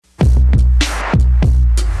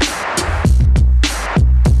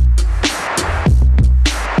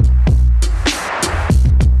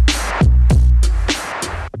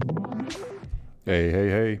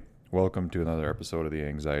welcome to another episode of the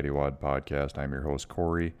Anxiety WOD podcast. I'm your host,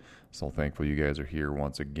 Corey. So thankful you guys are here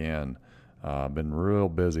once again. Been real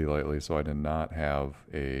busy lately, so I did not have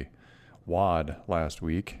a WOD last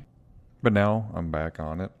week. But now I'm back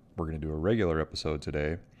on it. We're going to do a regular episode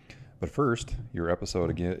today. But first, your episode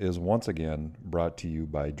again is once again brought to you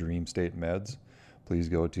by Dream State Meds. Please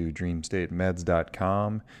go to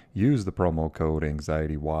dreamstatemeds.com, use the promo code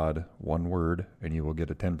AnxietyWOD, one word, and you will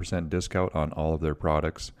get a 10% discount on all of their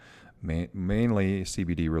products, mainly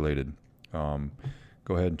CBD related. Go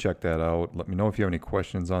ahead and check that out. Let me know if you have any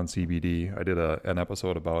questions on CBD. I did an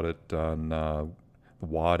episode about it on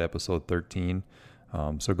WOD episode 13,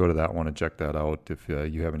 so go to that one and check that out if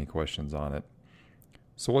you have any questions on it.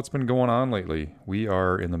 So what's been going on lately? We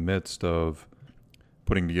are in the midst of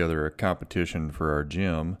putting together a competition for our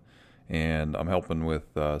gym, and I'm helping with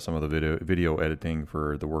some of the video editing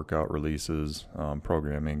for the workout releases,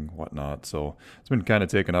 programming, whatnot. So it's been kind of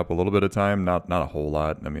taking up a little bit of time, not a whole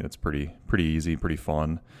lot. I mean, it's pretty easy, pretty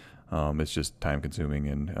fun. It's just time consuming,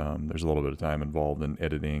 and there's a little bit of time involved in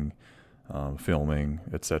editing, filming,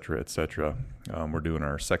 etc., etc. We're doing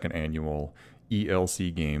our second annual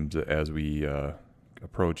ELC games as we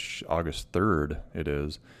approach August 3rd. It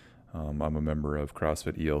is. I'm a member of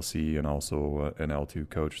CrossFit ELC and also an L2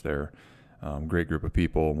 coach there. Great group of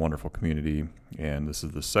people, wonderful community, and this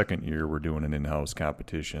is the second year we're doing an in-house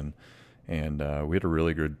competition. And we had a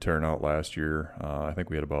really good turnout last year. I think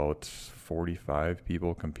we had about 45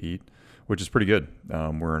 people compete, which is pretty good.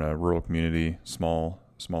 We're in a rural community,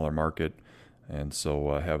 smaller market, and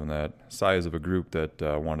so having that size of a group that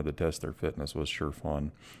wanted to test their fitness was sure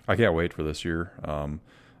fun. I can't wait for this year.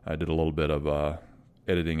 I did a little bit of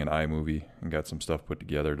editing in iMovie and got some stuff put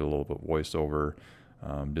together, did a little bit of voiceover,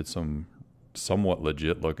 did some somewhat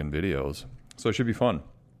legit looking videos. So it should be fun.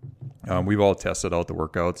 We've all tested out the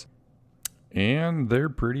workouts, and they're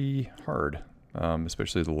pretty hard,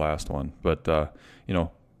 especially the last one. But,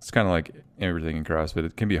 it's kind of like everything in CrossFit.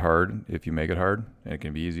 It can be hard if you make it hard, and it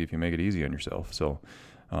can be easy if you make it easy on yourself. So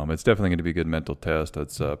it's definitely going to be a good mental test.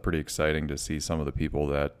 It's pretty exciting to see some of the people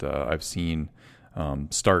that I've seen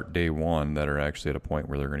start day one that are actually at a point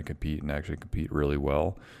where they're going to compete and actually compete really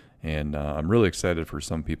well. And I'm really excited for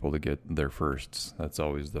some people to get their firsts. That's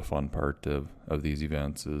always the fun part of these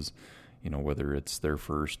events is, whether it's their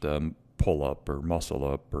first pull-up or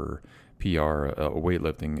muscle-up or PR, a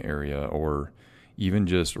weightlifting area, or even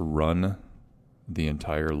just run the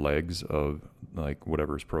entire legs of like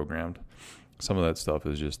whatever's programmed. Some of that stuff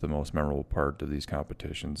is just the most memorable part of these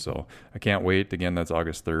competitions. So I can't wait. Again, that's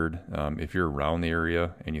August 3rd. If you're around the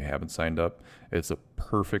area and you haven't signed up, it's a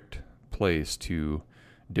perfect place to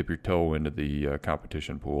dip your toe into the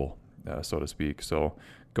competition pool, so to speak. So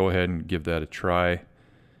go ahead and give that a try.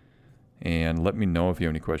 And let me know if you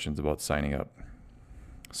have any questions about signing up.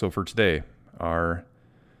 So for today, our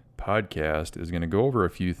podcast is going to go over a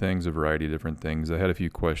few things, a variety of different things. I had a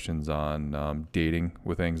few questions on dating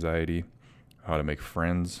with anxiety, how to make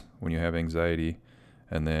friends when you have anxiety,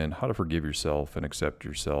 and then how to forgive yourself and accept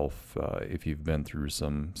yourself if you've been through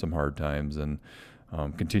some hard times, and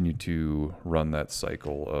continue to run that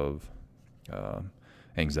cycle of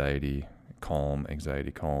anxiety, calm.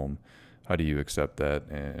 How do you accept that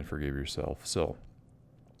and forgive yourself? So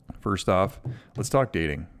first off, let's talk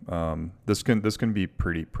dating. This can be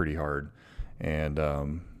pretty hard, and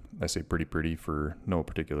I say pretty for no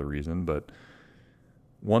particular reason, but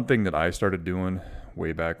one thing that I started doing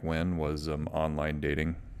way back when was online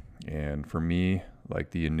dating. And for me,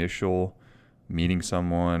 like the initial meeting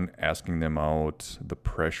someone, asking them out, the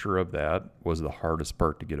pressure of that was the hardest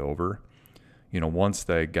part to get over. Once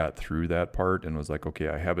they got through that part and was like, okay,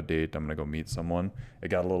 I have a date, I'm going to go meet someone, it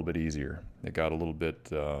got a little bit easier. It got a little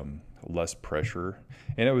bit less pressure.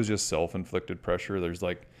 And it was just self-inflicted pressure. There's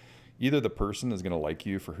like, either the person is going to like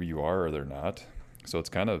you for who you are or they're not. So it's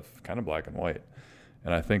kind of black and white.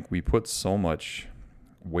 And I think we put so much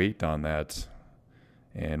weight on that,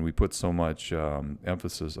 and we put so much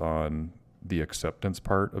emphasis on the acceptance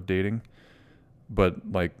part of dating.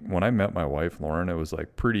 But like when I met my wife, Lauren, it was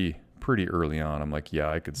like pretty early on. I'm like, yeah,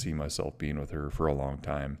 I could see myself being with her for a long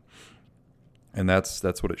time. And that's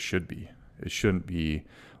what it should be. It shouldn't be,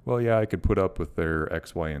 well, yeah, I could put up with their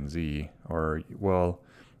X, Y, and Z, or, well,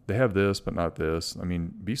 they have this, but not this. I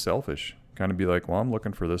mean, be selfish. Kind of be like, well, I'm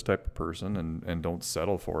looking for this type of person, and don't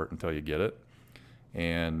settle for it until you get it.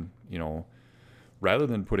 And, rather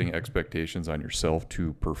than putting expectations on yourself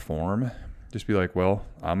to perform, just be like, well,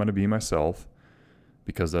 I'm going to be myself,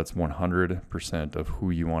 because that's 100% of who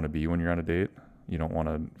you want to be when you're on a date. You don't want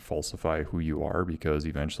to falsify who you are, because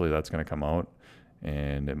eventually that's going to come out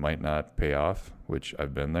and it might not pay off, which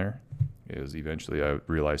I've been there. is eventually I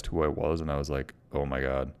realized who I was, and I was like, oh my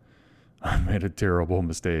God, I made a terrible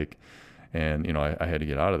mistake. And, I had to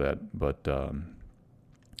get out of that. But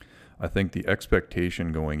I think the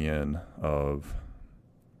expectation going in of,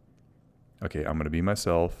 okay, I'm going to be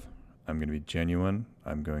myself. I'm going to be genuine.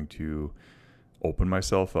 I'm going to open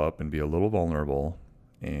myself up and be a little vulnerable,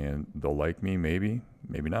 and they'll like me, maybe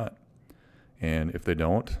not. And if they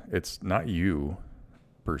don't, it's not you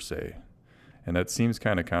per se. And that seems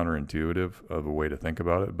kind of counterintuitive of a way to think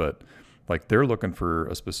about it, but like they're looking for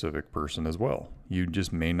a specific person as well. You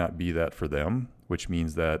just may not be that for them, which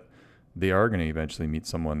means that they are going to eventually meet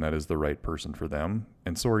someone that is the right person for them,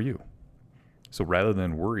 and so are you. So rather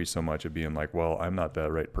than worry so much of being like, well, I'm not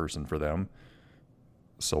the right person for them,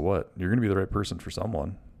 so what? You're going to be the right person for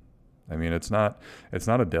someone. I mean, it's not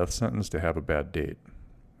a death sentence to have a bad date.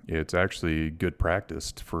 It's actually good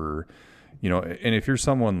practice for, and if you're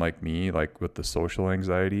someone like me, like with the social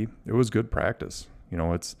anxiety, it was good practice.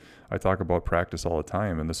 I talk about practice all the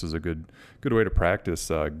time, and this is a good way to practice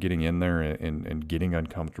getting in there and getting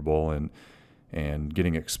uncomfortable and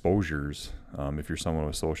getting exposures. If you're someone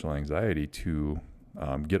with social anxiety, to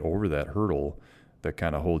get over that hurdle that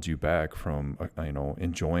kind of holds you back from,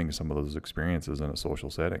 enjoying some of those experiences in a social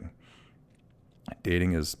setting.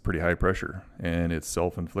 Dating is pretty high pressure, and it's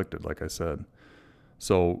self-inflicted, like I said.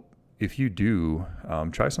 So if you do,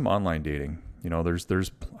 try some online dating.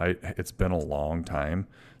 It's been a long time,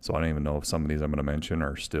 so I don't even know if some of these I'm going to mention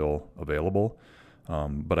are still available.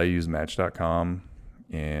 But I use Match.com,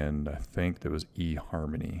 and I think there was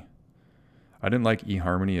eHarmony. I didn't like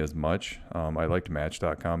eHarmony as much. I liked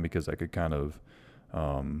Match.com because I could kind of,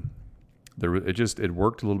 it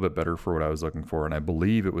worked a little bit better for what I was looking for. And I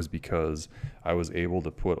believe it was because I was able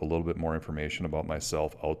to put a little bit more information about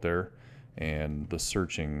myself out there, and the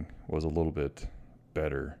searching was a little bit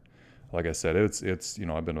better. Like I said, it's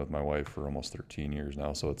I've been with my wife for almost 13 years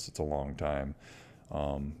now, so it's a long time.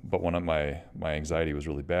 But when my anxiety was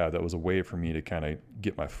really bad, that was a way for me to kind of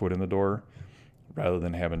get my foot in the door rather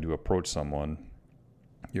than having to approach someone.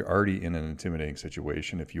 You're already in an intimidating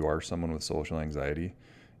situation if you are someone with social anxiety,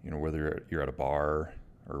 whether you're at a bar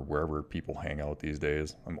or wherever people hang out these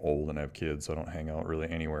days. I'm old and have kids, so I don't hang out really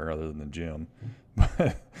anywhere other than the gym.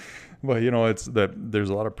 But it's that there's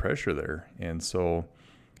a lot of pressure there. And so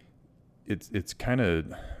it's kind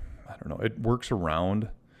of, I don't know, it works around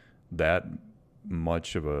that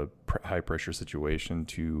much of a high pressure situation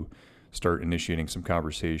to start initiating some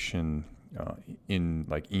conversation in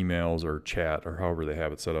like emails or chat or however they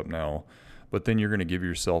have it set up now. But then you're going to give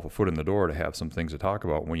yourself a foot in the door to have some things to talk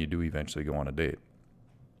about when you do eventually go on a date.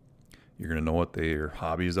 You're going to know what their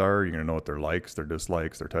hobbies are. You're going to know what their likes, their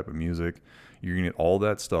dislikes, their type of music. You're going to get all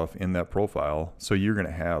that stuff in that profile. So you're going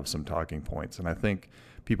to have some talking points. And I think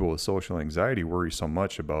people with social anxiety worry so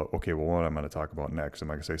much about, okay, well, what am I going to talk about next?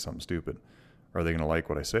 Am I going to say something stupid? Are they going to like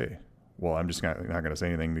what I say? Well, I'm just not going to say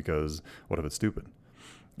anything because what if it's stupid?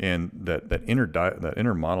 And that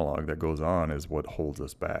inner monologue that goes on is what holds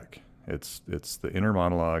us back. It's the inner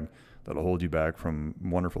monologue that'll hold you back from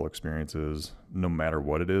wonderful experiences, no matter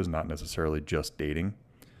what it is, not necessarily just dating.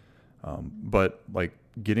 But like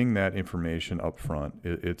getting that information up front,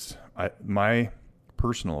 it's my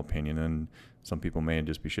personal opinion, and some people may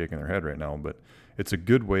just be shaking their head right now, but it's a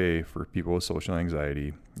good way for people with social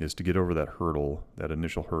anxiety is to get over that hurdle, that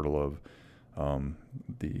initial hurdle of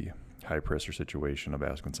the high pressure situation of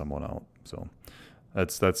asking someone out. So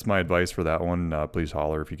that's my advice for that one. Please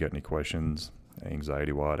holler if you get any questions.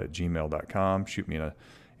 anxietywod@gmail.com. Shoot me a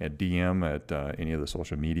DM at any of the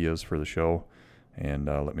social medias for the show, and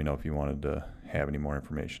let me know if you wanted to have any more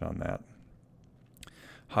information on that.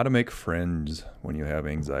 How to make friends when you have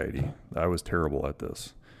anxiety. I was terrible at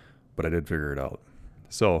this, but I did figure it out.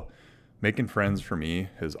 So making friends for me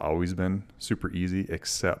has always been super easy,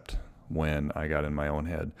 except when I got in my own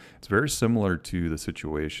head. It's very similar to the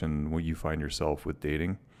situation when you find yourself with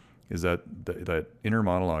dating, is that that inner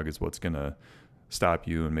monologue is what's going to stop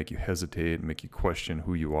you and make you hesitate and make you question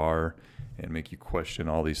who you are and make you question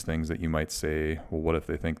all these things that you might say. Well, what if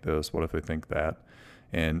they think this? What if they think that?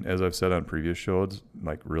 And as I've said on previous shows,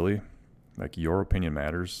 like really, like your opinion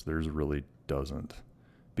matters. Theirs really doesn't,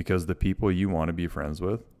 because the people you want to be friends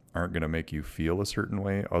with aren't going to make you feel a certain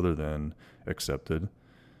way other than accepted,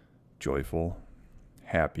 joyful,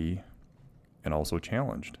 happy, and also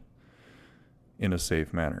challenged in a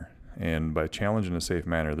safe manner. And by challenge in a safe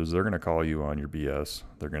manner, they're going to call you on your BS.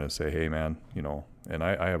 They're going to say, hey man, and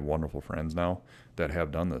I have wonderful friends now that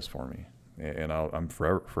have done this for me, and I'm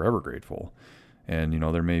forever grateful. And,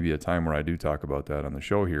 there may be a time where I do talk about that on the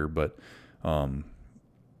show here, but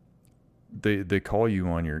they call you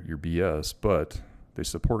on your BS, but They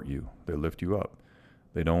support you. They lift you up.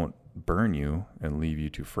 They don't burn you and leave you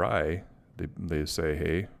to fry. They say,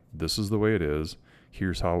 hey, this is the way it is.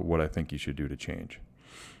 Here's what I think you should do to change.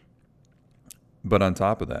 But on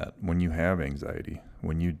top of that, when you have anxiety,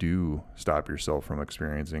 when you do stop yourself from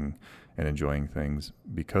experiencing and enjoying things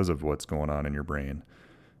because of what's going on in your brain,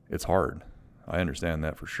 it's hard. I understand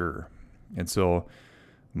that for sure. And so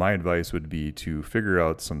my advice would be to figure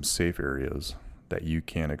out some safe areas that you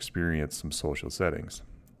can experience some social settings,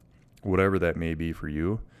 whatever that may be for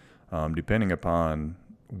you, depending upon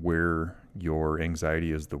where your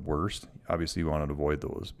anxiety is the worst. Obviously, you want to avoid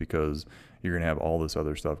those because you're going to have all this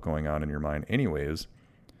other stuff going on in your mind anyways,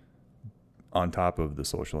 on top of the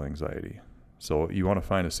social anxiety. So you want to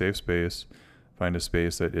find a safe space, find a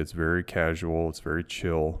space that it's very casual, it's very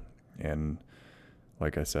chill. And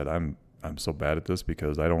like I said, I'm so bad at this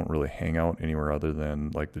because I don't really hang out anywhere other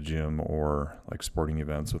than like the gym or like sporting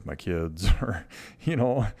events with my kids or,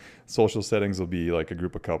 social settings will be like a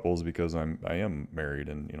group of couples because I am married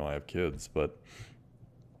and, I have kids, but,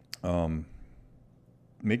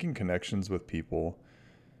 making connections with people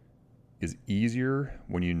is easier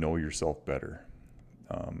when you know yourself better.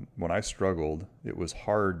 When I struggled, it was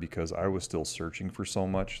hard because I was still searching for so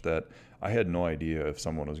much that I had no idea if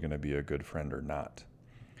someone was going to be a good friend or not.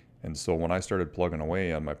 And so when I started plugging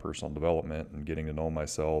away on my personal development and getting to know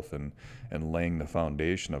myself and laying the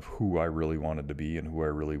foundation of who I really wanted to be and who I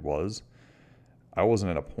really was, I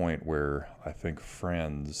wasn't at a point where I think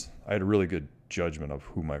I had a really good judgment of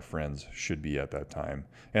who my friends should be at that time.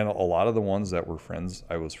 And a lot of the ones that were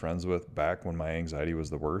I was friends with back when my anxiety was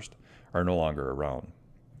the worst are no longer around.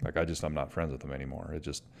 Like I'm not friends with them anymore.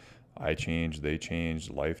 I changed, they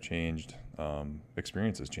changed, life changed,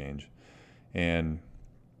 experiences change. And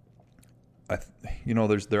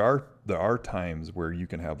there are times where you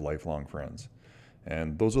can have lifelong friends,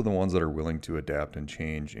 and those are the ones that are willing to adapt and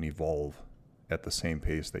change and evolve at the same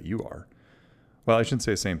pace that you are. Well, I shouldn't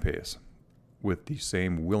say same pace, with the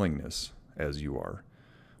same willingness as you are.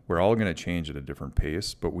 We're all going to change at a different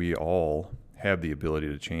pace, but we all have the ability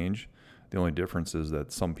to change. The only difference is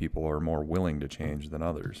that some people are more willing to change than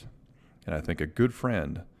others. And I think a good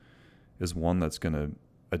friend is one that's going to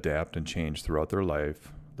adapt and change throughout their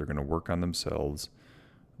life. They're going to work on themselves.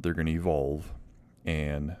 They're going to evolve.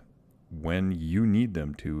 And when you need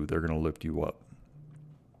them to, they're going to lift you up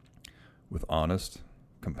with honest,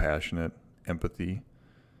 compassionate empathy,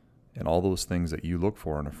 and all those things that you look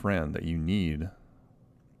for in a friend that you need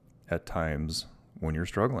at times when you're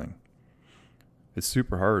struggling. It's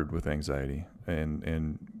super hard with anxiety,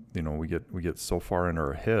 and we get so far in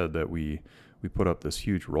our head that we put up this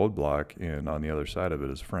huge roadblock, and on the other side of it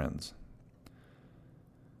is friends.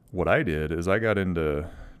 What I did is I got into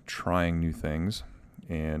trying new things,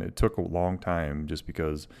 and it took a long time just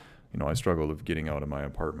because I struggled with getting out of my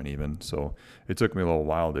apartment even. So it took me a little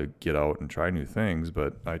while to get out and try new things,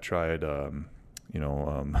 but I tried,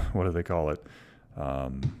 what do they call it?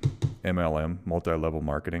 MLM, multi-level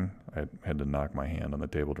marketing. I had to knock my hand on the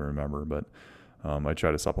table to remember, but I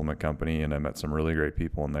tried a supplement company, and I met some really great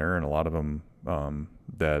people in there, and a lot of them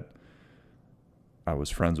that I was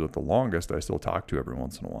friends with the longest, I still talk to every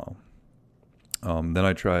once in a while. Then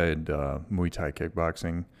I tried Muay Thai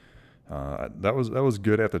kickboxing. That was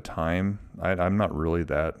good at the time. I'm not really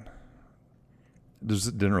that. This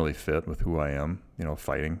didn't really fit with who I am,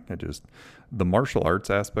 fighting. The martial arts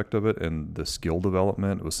aspect of it and the skill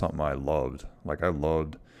development was something I loved. Like I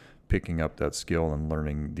loved picking up that skill and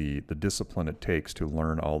learning the discipline it takes to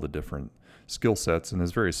learn all the different skill sets, and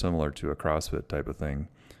it's very similar to a CrossFit type of thing.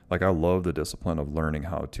 Like I love the discipline of learning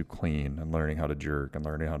how to clean and learning how to jerk and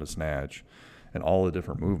learning how to snatch and all the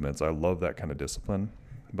different movements. I love that kind of discipline.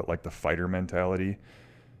 But like the fighter mentality,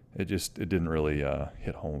 it didn't really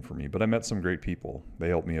hit home for me. But I met some great people. They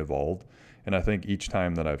helped me evolve. And I think each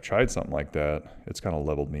time that I've tried something like that, it's kind of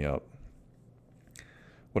leveled me up.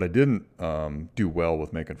 What I didn't do well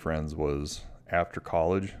with making friends was after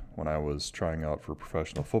college, when I was trying out for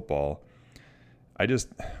professional football. I just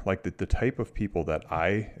like the type of people that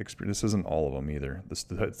I experienced. This isn't all of them either.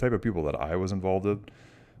 The type of people that I was involved in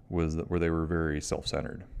was where they were very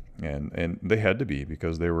self-centered. And they had to be,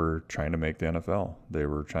 because they were trying to make the NFL. They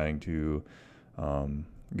were trying to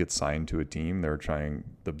get signed to a team. They were trying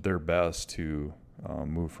their best to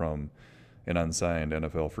move from an unsigned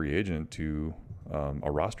NFL free agent to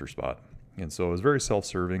a roster spot. And so it was very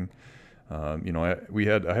self-serving. I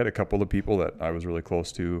had a couple of people that I was really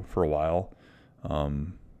close to for a while.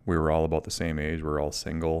 We were all about the same age. We were all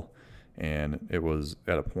single. And it was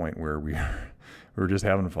at a point where we were just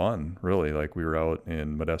having fun, really. Like we were out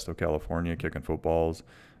in Modesto, California, kicking footballs,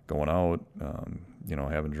 going out,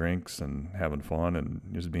 having drinks and having fun and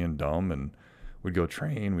just being dumb. And we'd go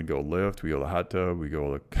train, we'd go lift, we'd go to the hot tub, we'd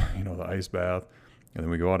go to, the ice bath, and then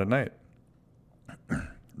we go out at night.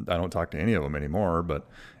 I don't talk to any of them anymore, but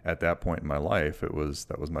at that point in my life, that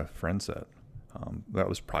was my friend set. That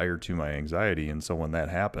was prior to my anxiety. And so when that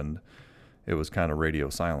happened, it was kind of radio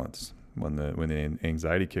silence. When the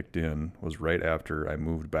anxiety kicked in was right after I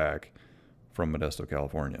moved back from Modesto,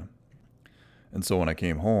 California. And so when I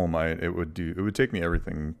came home, it would take me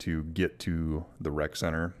everything to get to the rec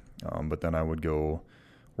center. But then I would go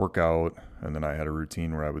work out, and then I had a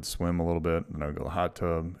routine where I would swim a little bit, and I would go to the hot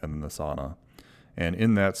tub and then the sauna. And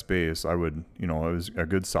in that space, I would, it was a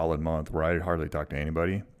good solid month where I hardly talked to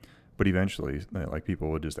anybody. But eventually, like,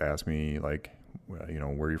 people would just ask me, like, where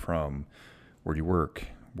are you from? Where do you work?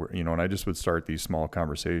 And I just would start these small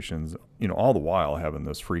conversations, all the while having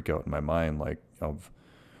this freak out in my mind, like,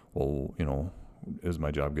 well, is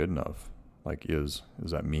my job good enough? Like, does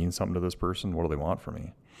that mean something to this person? What do they want from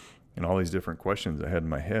me? And all these different questions I had in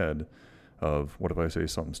my head of, what if I say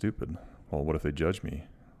something stupid? Well, what if they judge me?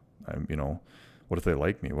 What if they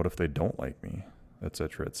like me? What if they don't like me? Et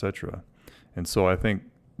cetera, et cetera. And so I think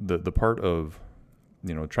the part of,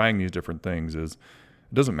 trying these different things is,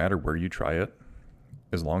 it doesn't matter where you try it,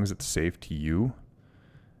 as long as it's safe to you,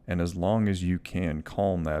 and as long as you can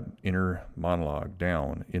calm that inner monologue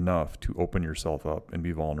down enough to open yourself up and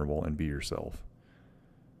be vulnerable and be yourself.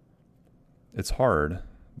 It's hard,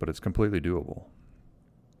 but it's completely doable.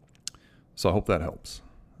 So I hope that helps.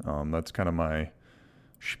 That's kind of my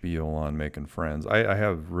spiel on making friends. I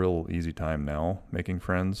have real easy time now making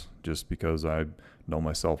friends, just because I know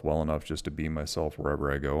myself well enough just to be myself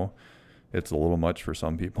wherever I go. It's a little much for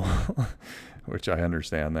some people, which I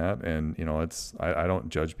understand that. And, I don't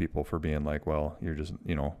judge people for being like, well, you're just,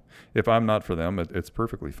 if I'm not for them, it's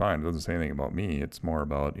perfectly fine. It doesn't say anything about me. It's more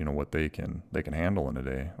about, what they can handle in a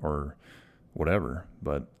day or whatever.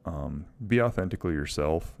 But be authentically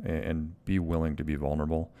yourself and be willing to be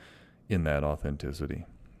vulnerable in that authenticity.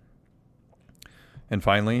 And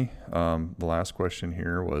finally, the last question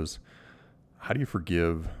here was, how do you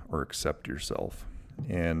forgive or accept yourself?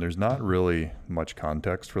 And there's not really much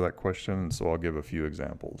context for that question, so I'll give a few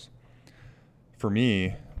examples. For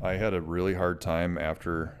me, I had a really hard time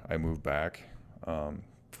after I moved back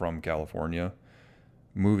from California,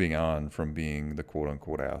 moving on from being the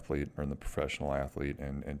quote-unquote athlete or the professional athlete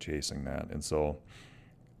and chasing that. And so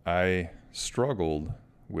I struggled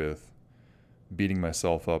with beating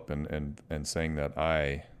myself up and saying that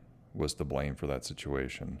I was to blame for that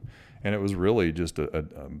situation. And it was really just a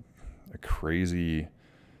crazy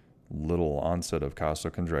little onset of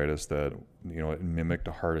costochondritis that, it mimicked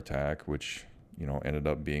a heart attack, which, ended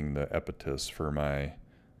up being the impetus for my,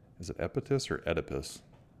 is it impetus or Oedipus?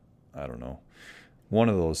 I don't know. One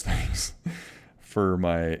of those things for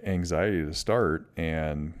my anxiety to start.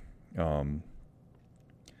 And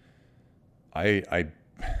I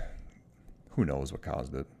who knows what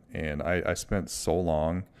caused it. And I spent so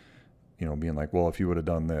long, being like, well, if you would have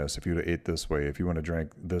done this, if you would have ate this way, if you would have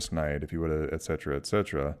drank this night, if you would have, et cetera, et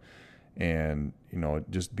cetera. And,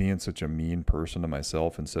 just being such a mean person to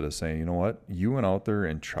myself, instead of saying, you know what, you went out there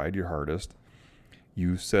and tried your hardest.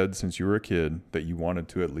 You said since you were a kid that you wanted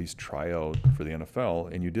to at least try out for the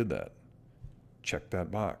NFL, and you did that. Check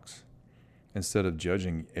that box. Instead of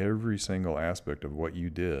judging every single aspect of what you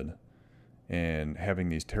did and having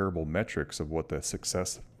these terrible metrics of what the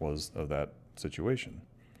success was of that situation.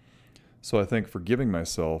 So I think forgiving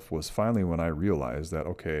myself was finally when I realized that,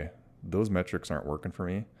 okay, those metrics aren't working for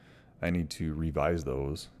me. I need to revise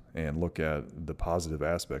those and look at the positive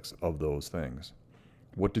aspects of those things.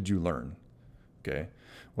 What did you learn? Okay.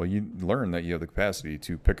 Well, you learn that you have the capacity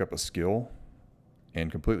to pick up a skill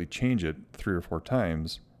and completely change it 3 or 4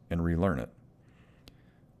 times and relearn it.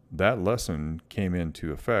 That lesson came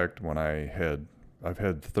into effect when I've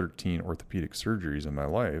had 13 orthopedic surgeries in my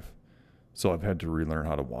life. So I've had to relearn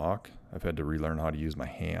how to walk. I've had to relearn how to use my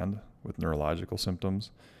hand with neurological symptoms.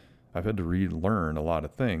 I've had to relearn a lot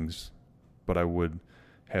of things, but I would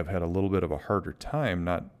have had a little bit of a harder time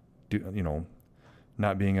not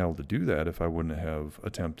being able to do that if I wouldn't have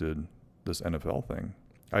attempted this NFL thing.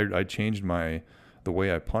 I changed the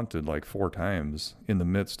way I punted like 4 times in the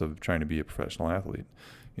midst of trying to be a professional athlete.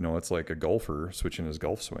 It's like a golfer switching his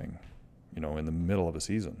golf swing, in the middle of a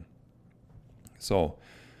season. So,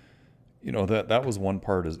 that was one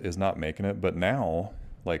part is not making it. But now,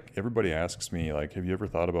 like, everybody asks me, like, have you ever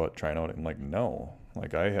thought about trying out? And like, no,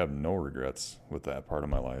 like, I have no regrets with that part of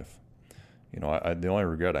my life. The only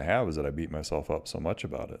regret I have is that I beat myself up so much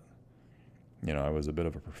about it. I was a bit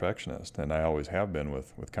of a perfectionist, and I always have been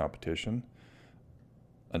with competition.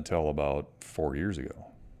 until about 4 years ago,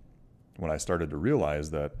 when I started to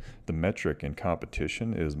realize that the metric in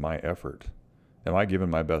competition is my effort. Am I giving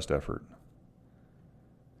my best effort?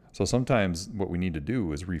 So sometimes what we need to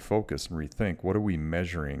do is refocus and rethink, what are we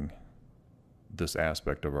measuring this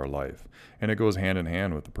aspect of our life? And it goes hand in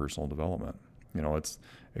hand with the personal development.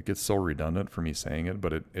 It gets so redundant for me saying it,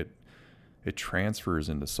 but it transfers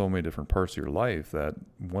into so many different parts of your life that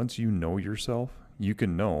once you know yourself, you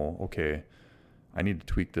can know, okay, I need to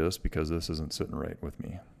tweak this because this isn't sitting right with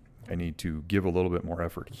me. I need to give a little bit more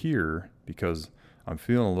effort here because I'm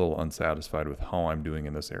feeling a little unsatisfied with how I'm doing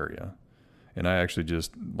in this area. And I actually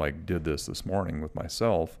just did this morning with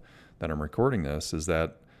myself that I'm recording this, is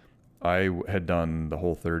that I had done the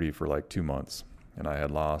whole 30 for 2 months, and I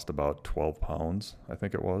had lost about 12 pounds, I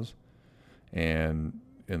think it was. And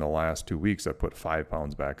in the last 2 weeks, I put 5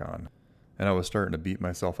 pounds back on. And I was starting to beat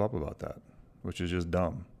myself up about that, which is just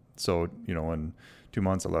dumb. So, in 2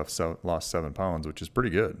 months, I lost 7 pounds, which is pretty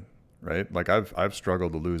good, right? I've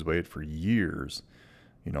struggled to lose weight for years,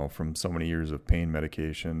 from so many years of pain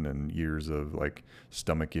medication and years of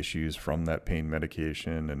stomach issues from that pain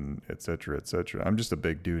medication and et cetera, et cetera. I'm just a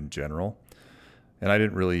big dude in general. And I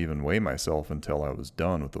didn't really even weigh myself until I was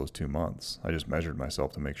done with those 2 months. I just measured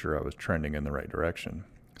myself to make sure I was trending in the right direction.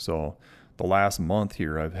 So the last month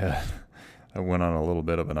here, I went on a little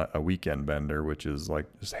bit of a weekend bender, which is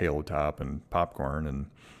just Halo Top and popcorn. And,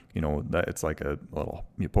 that it's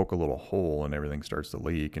you poke a little hole and everything starts to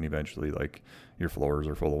leak, and eventually your floors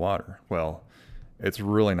are full of water. Well, it's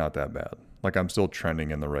really not that bad. I'm still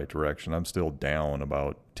trending in the right direction. I'm still down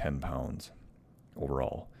about 10 pounds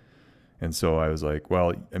overall. And so I was like,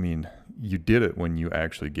 well, you did it when you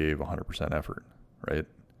actually gave 100% effort, right?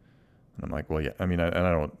 And I'm like, well, yeah. I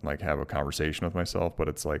don't have a conversation with myself, but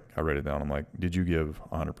it's I write it down. I'm like, did you give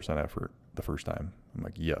 100% effort the first time? I'm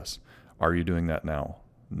like, yes. Are you doing that now?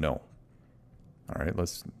 No. All right,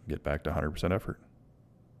 let's get back to 100% effort,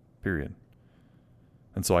 period.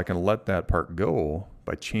 And so I can let that part go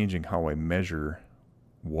by changing how I measure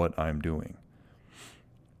what I'm doing.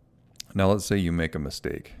 Now, let's say you make a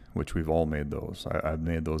mistake, which we've all made those. I've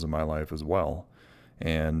made those in my life as well.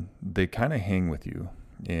 And they kind of hang with you.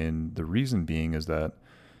 And the reason being is that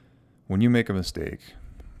when you make a mistake,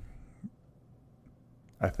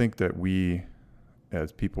 I think that we,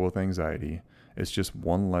 as people with anxiety, it's just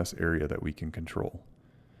one less area that we can control.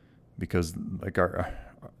 Because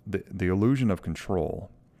the illusion of control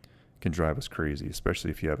can drive us crazy,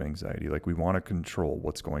 especially if you have anxiety. We want to control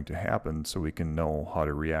what's going to happen so we can know how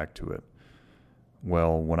to react to it.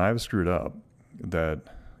 Well, when I've screwed up, that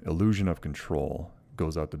illusion of control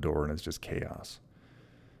goes out the door and it's just chaos.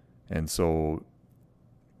 And so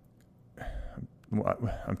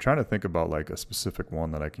I'm trying to think about a specific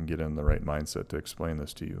one that I can get in the right mindset to explain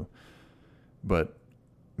this to you. But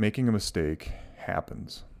making a mistake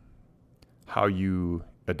happens. How you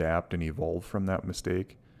adapt and evolve from that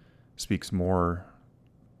mistake speaks more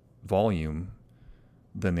volume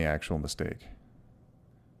than the actual mistake.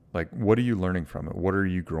 What are you learning from it? What are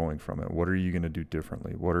you growing from it? What are you going to do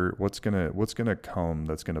differently? What's going to come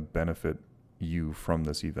that's going to benefit you from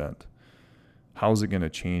this event? How's it going to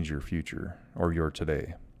change your future or your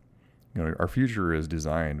today? Our future is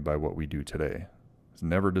designed by what we do today. It's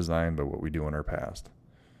never designed by what we do in our past.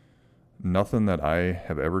 Nothing that I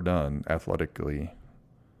have ever done athletically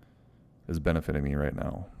is benefiting me right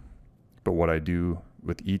now. But what I do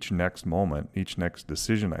with each next moment, each next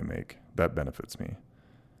decision I make, that benefits me.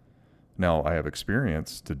 Now, I have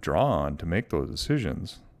experience to draw on to make those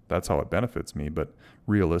decisions. That's how it benefits me. But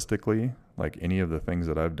realistically, any of the things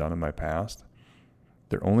that I've done in my past,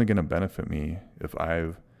 they're only going to benefit me if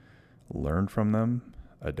I've learned from them,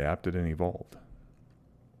 adapted, and evolved.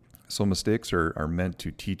 So mistakes are meant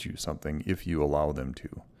to teach you something if you allow them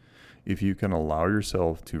to. If you can allow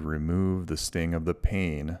yourself to remove the sting of the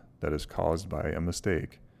pain that is caused by a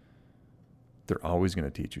mistake, they're always going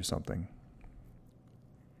to teach you something.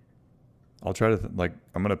 I'll try to,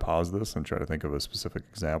 I'm going to pause this and try to think of a specific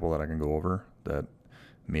example that I can go over that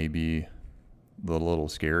may be a little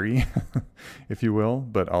scary, if you will,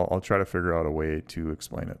 but I'll try to figure out a way to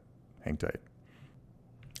explain it. Hang tight.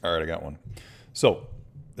 All right, I got one. So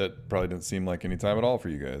that probably didn't seem like any time at all for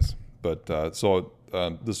you guys. But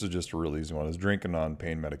this is just a real easy one. I was drinking on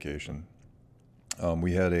pain medication.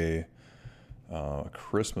 We had a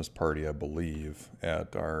Christmas party, I believe,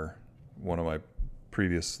 at one of my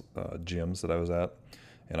previous gyms that I was at,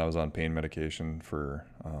 and I was on pain medication for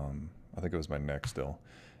I think it was my neck still,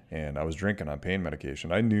 and I was drinking on pain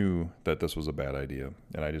medication. I knew that this was a bad idea,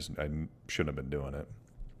 and I shouldn't have been doing it.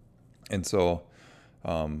 And so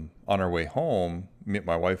On our way home,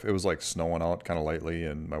 my wife, it was like snowing out kind of lightly,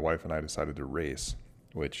 and my wife and I decided to race,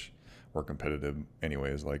 which we're competitive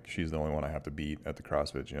anyways. Like, she's the only one I have to beat at the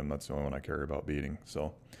CrossFit gym. That's the only one I care about beating.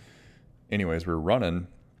 So anyways, we're running.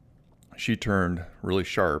 She turned really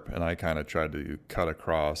sharp, and I kind of tried to cut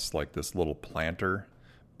across like this little planter,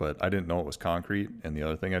 but I didn't know it was concrete. And the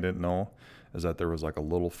other thing I didn't know is that there was like a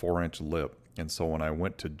little 4-inch lip. And so when I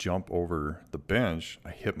went to jump over the bench, I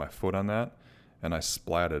hit my foot on that, and I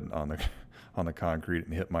splatted on the concrete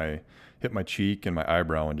and hit my cheek and my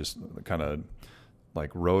eyebrow, and just kind of like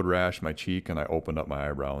road rash my cheek, and I opened up my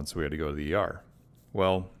eyebrow, and so we had to go to the ER.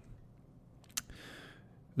 Well,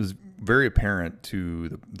 it was very apparent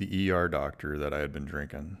to the ER doctor that I had been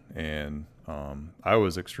drinking, and I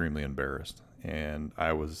was extremely embarrassed, and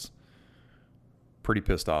I was pretty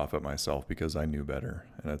pissed off at myself because I knew better.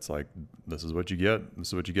 And it's like, this is what you get. This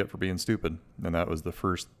is what you get for being stupid. And that was the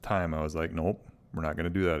first time I was like, nope, we're not going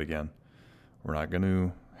to do that again. We're not going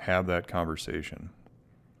to have that conversation.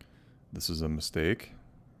 This is a mistake.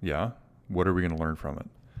 Yeah. What are we going to learn from it?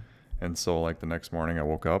 And so like the next morning I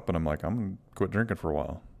woke up and I'm like, I'm going to quit drinking for a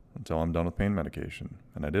while until I'm done with pain medication.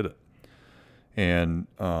 And I did it. And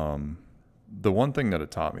the one thing that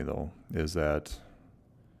it taught me, though, is that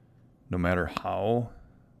no matter how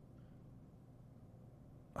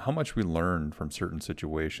much we learn from certain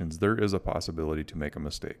situations, there is a possibility to make a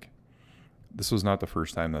mistake. This was not the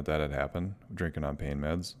first time that had happened, drinking on pain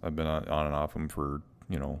meds. I've been on and off them for,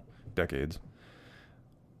 decades.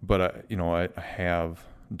 But I have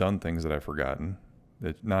done things that I've forgotten.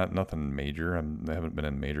 It's nothing major. I haven't been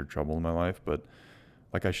in major trouble in my life, but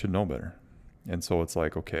like, I should know better. And so it's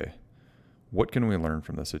like, okay, what can we learn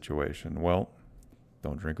from this situation? Well,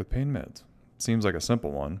 don't drink with pain meds. Seems like a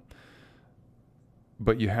simple one,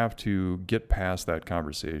 but you have to get past that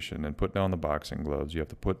conversation and put down the boxing gloves. You have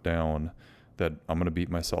to put down that I'm going to beat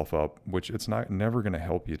myself up, which it's never going to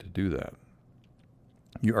help you to do that.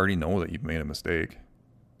 You already know that you've made a mistake.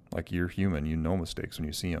 Like, you're human, you know mistakes when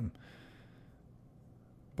you see them.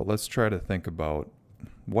 But let's try to think about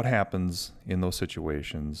what happens in those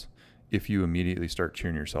situations if you immediately start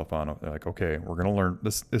cheering yourself on. Like, okay, we're going to learn.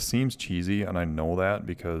 This seems cheesy, and I know that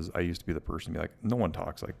because I used to be the person to be like, no one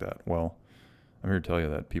talks like that. Well, I'm here to tell you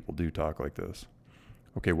that people do talk like this.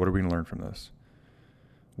 Okay, what are we going to learn from this?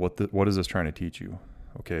 What is this trying to teach you?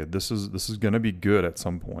 Okay, this is going to be good at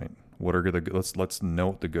some point. What are let's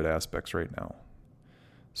note the good aspects right now.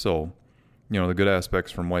 So, the good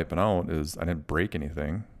aspects from wiping out is I didn't break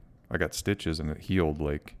anything. I got stitches and it healed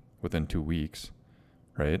like within 2 weeks,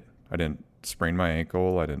 right? I didn't sprain my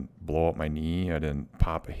ankle. I didn't blow up my knee. I didn't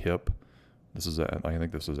pop a hip. I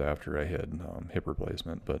think this was after I had hip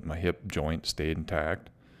replacement, but my hip joint stayed intact,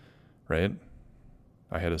 right?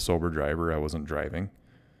 I had a sober driver. I wasn't driving.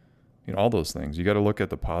 All those things. You got to look at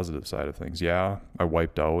the positive side of things. Yeah, I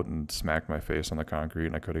wiped out and smacked my face on the concrete,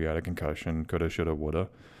 and I could have got a concussion, coulda, shoulda, woulda,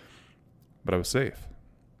 but I was safe.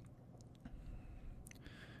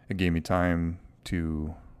 It gave me time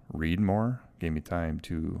to read more, gave me time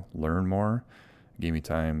to learn more, gave me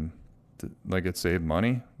time to, it saved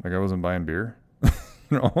money. Like, I wasn't buying beer.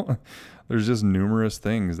 There's just numerous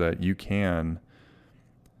things that you can,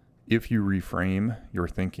 if you reframe your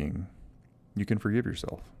thinking, you can forgive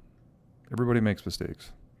yourself. Everybody makes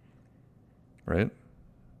mistakes, right?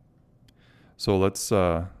 So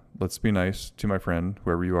let's be nice to my friend,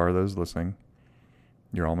 whoever you are that is listening.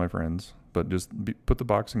 You're all my friends, but just put the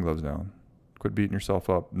boxing gloves down. Quit beating yourself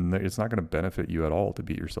up. It's not going to benefit you at all to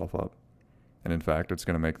beat yourself up. And in fact, it's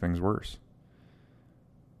going to make things worse.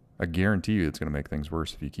 I guarantee you it's going to make things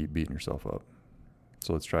worse if you keep beating yourself up.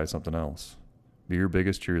 So let's try something else. Be your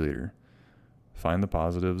biggest cheerleader. Find the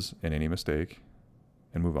positives in any mistake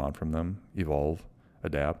and move on from them, evolve,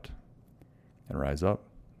 adapt, and rise up.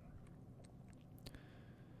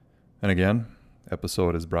 And again,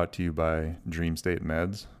 episode is brought to you by Dream State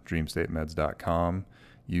Meds, dreamstatemeds.com.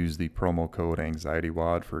 Use the promo code Anxiety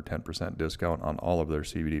WOD for a 10% discount on all of their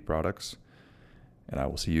CBD products. And I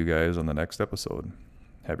will see you guys on the next episode.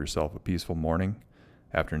 Have yourself a peaceful morning,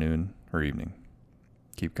 afternoon, or evening.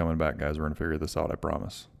 Keep coming back, guys. We're going to figure this out, I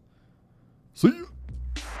promise. See you.